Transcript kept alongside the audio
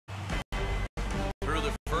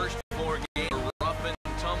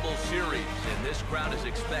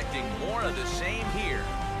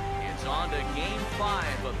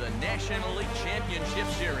National League Championship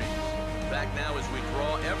Series. Back now as we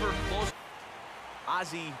draw ever closer.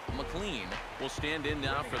 Ozzie McLean will stand in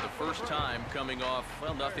now for the first time, coming off,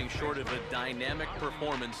 well, nothing short of a dynamic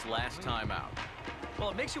performance last time out.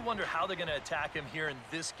 Well, it makes you wonder how they're going to attack him here in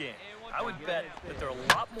this game. I would bet that they're a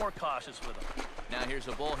lot more cautious with him. Now here's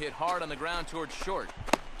a ball hit hard on the ground towards short.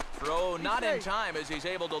 Throw not in time as he's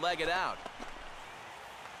able to leg it out.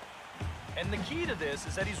 And the key to this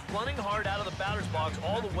is that he's running hard out of the batter's box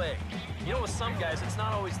all the way. You know, with some guys, it's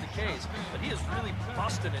not always the case, but he is really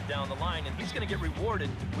busting it down the line, and he's going to get rewarded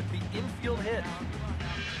with the infield hit.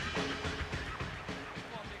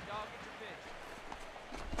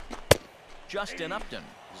 Justin Upton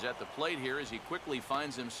is at the plate here as he quickly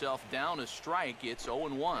finds himself down a strike. It's 0-1.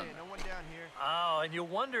 Hey, no one down here. Oh, and you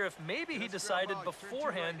wonder if maybe he decided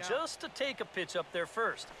beforehand just to take a pitch up there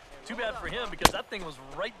first. Too bad for him because that thing was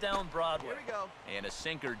right down Broadway. Here we go. And a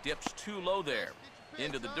sinker dips too low there.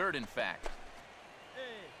 Into the dirt, in fact.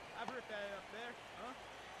 Hey, I ripped that up there. Huh?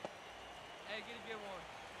 Hey, get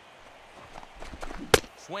one.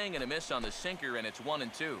 Swing and a miss on the sinker, and it's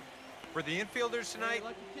 1-2. For the infielders tonight,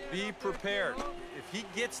 be prepared. If he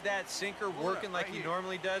gets that sinker working like he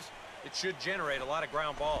normally does, it should generate a lot of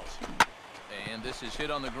ground balls. And this is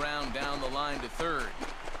hit on the ground down the line to third.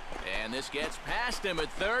 And this gets past him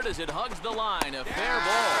at third as it hugs the line. A fair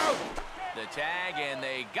ball. The tag, and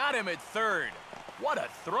they got him at third. What a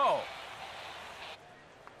throw.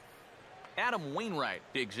 Adam Wainwright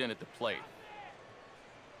digs in at the plate.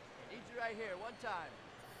 Need you right here, one time.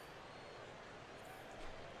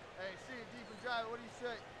 Hey, see it deep and drive. What do you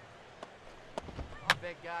say? Oh,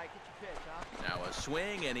 big guy, get your pitch, huh? Now a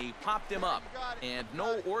swing, and he popped him up. And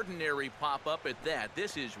no ordinary pop-up at that.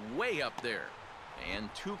 This is way up there.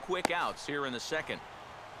 And 2 quick outs here in the second.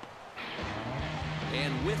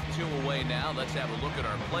 And with 2 away now, let's have a look at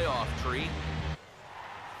our playoff tree.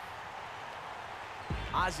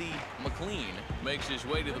 Ozzie McLean makes his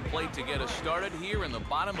way to the plate to get us started here in the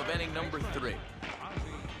bottom of inning number 3. Hey, one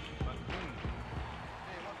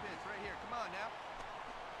pitch right here. Come on now.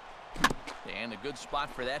 And a good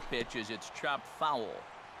spot for that pitch as it's chopped foul.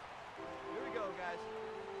 Here we go, guys.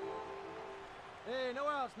 Hey, no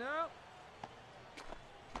outs now.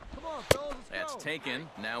 Come on, fellas, let's That's go. taken.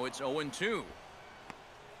 Now it's 0-2. Here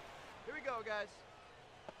we go, guys.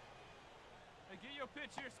 Hey, get your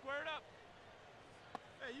pitch here squared up.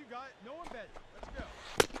 Hey, you got it. No one bet it. Let's go.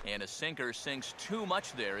 And a sinker sinks too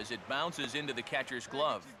much there as it bounces into the catcher's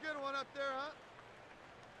glove. Hey, good one up there, huh?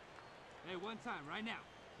 Hey, one time, right now.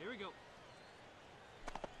 Here we go.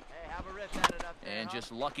 Hey, have a rip at it up there, And huh?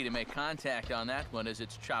 just lucky to make contact on that one as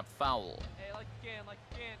it's chopped foul. Hey, like you can, like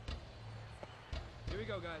you can. Here we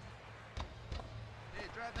go, guys. Hey,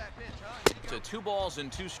 drive that pitch, huh? So 2 balls and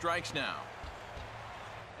 2 strikes now.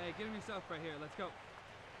 Hey, get him yourself right here. Let's go.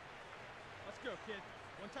 Let's go, kid.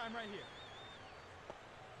 One time right here.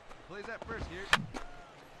 Plays that first here.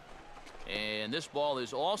 And this ball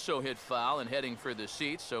is also hit foul and heading for the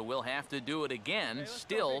seats, so we'll have to do it again. Hey,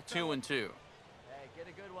 Still go, 2-2. Hey, get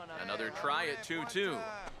a good one up Another there. try at 2-2.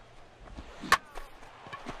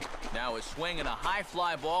 Now a swing and a high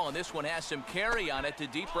fly ball, and this one has some carry on it to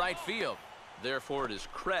deep right field. Therefore, it is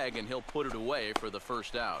Craig, and he'll put it away for the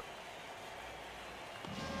first out.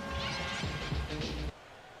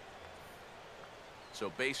 So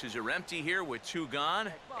bases are empty here with 2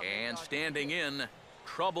 gone, and standing in,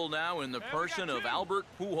 trouble now in the person of Albert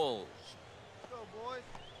Pujols. Let's go, boys.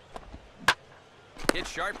 Hit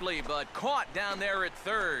sharply, but caught down there at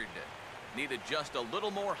third. Needed just a little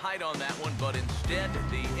more height on that one, but instead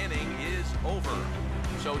the inning is over.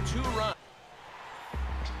 So 2 runs.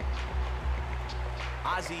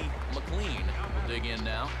 Ozzie McLean will dig in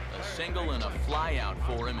now. A single and a fly out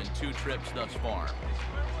for him in 2 trips thus far.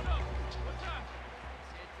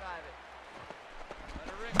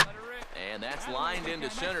 And that's lined into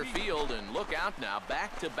center field, and look out now.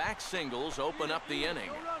 Back-to-back singles open up the inning.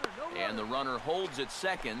 And the runner holds at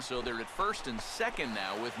second, so they're at first and second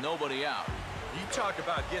now with nobody out. You talk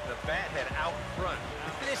about getting the bat head out in front.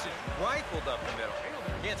 This is rifled up the middle.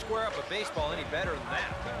 Can't square up a baseball any better than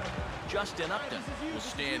that. Justin Upton will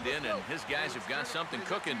stand in, and his guys have got something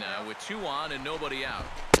cooking now with 2 on and nobody out.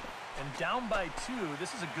 And down by 2,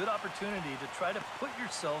 this is a good opportunity to try to put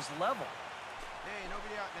yourselves level. Hey,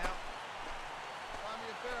 nobody out now. Find me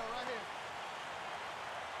a barrel right here.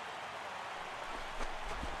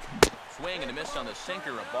 Swing and a miss on the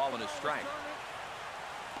sinker, a ball and a strike.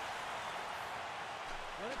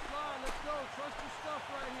 Let it fly. Let's go. Trust your stuff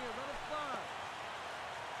right here. Let it fly.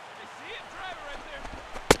 Hey, see it? Drive it right there.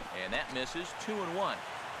 And that misses. 2-1.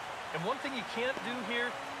 And one thing you can't do here,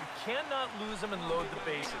 you cannot lose them and load the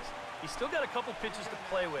bases. He's still got a couple pitches to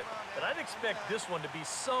play with, but I'd expect this one to be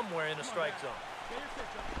somewhere in the strike zone.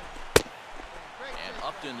 And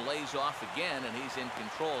Upton lays off again, and he's in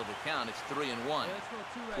control of the count. It's 3-1.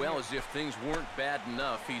 Well, as if things weren't bad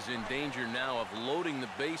enough, he's in danger now of loading the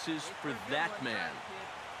bases for that man.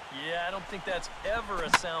 Yeah, I don't think that's ever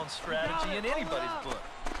a sound strategy in anybody's book.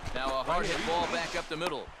 Now a hard hit ball back up the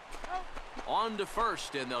middle. On to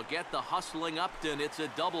first, and they'll get the hustling Upton. It's a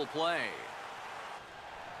double play.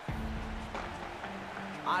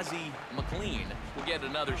 Ozzie McLean will get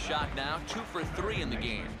another shot now. 2 for 3 in the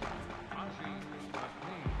game.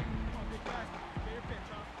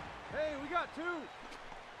 Hey, we got 2.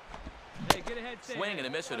 Hey, get ahead. Swing and a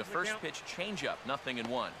miss at a first pitch changeup.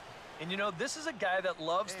 0-1. And you know, this is a guy that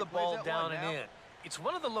loves the ball down and in. It's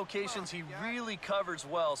one of the locations he really covers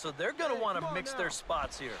well, so they're going to want to mix their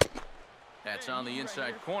spots here. That's on the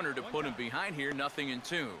inside corner to put him behind here.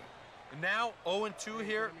 0-2. And now 0-2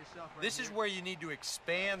 here. This is where you need to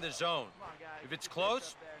expand the zone. If it's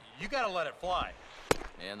close, you got to let it fly.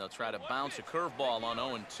 And they'll try to bounce a curveball on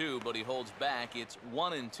 0-2, but he holds back. It's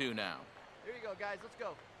 1-2 now. Here you go, guys. Let's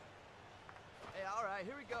go. Hey, all right.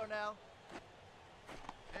 Here we go now.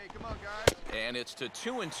 Hey, come on, guys. And it's to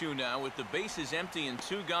 2-2 now with the bases empty and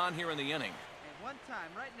 2 gone here in the inning. And one time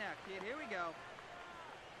right now, kid. Here we go.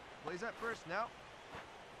 Plays that first now.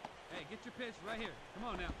 Hey, get your pitch right here. Come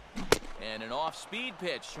on now. And an off-speed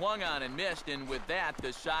pitch swung on and missed, and with that,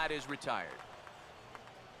 the side is retired.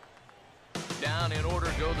 Down in order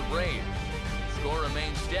go the Braves. Score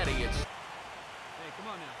remains steady. It's Hey,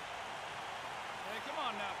 come on now. Hey, come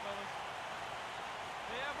on now, fellas.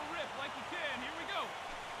 Hey, have a rip like you can. Here we go.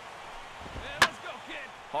 Hey, let's go, kid.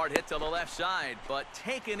 hard hit to the left side, but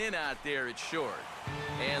taken in out there, it's short.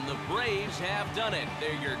 And the Braves have done it.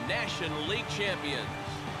 They're your National League champions.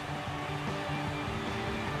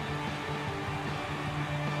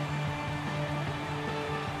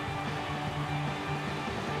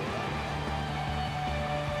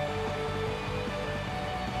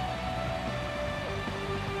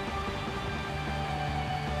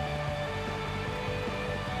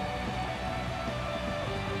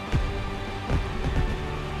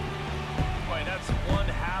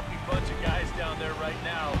 Right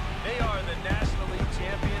now, they are the National League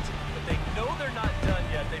champions, but they know they're not done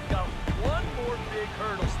yet. They've got one more big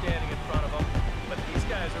hurdle standing in front of them, but these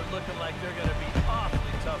guys are looking like they're going to be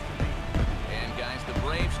awfully tough to beat. And guys, the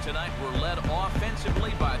Braves tonight were led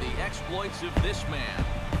offensively by the exploits of this man,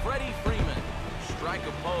 Freddie Freeman. Strike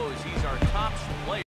oppose, he's our top player.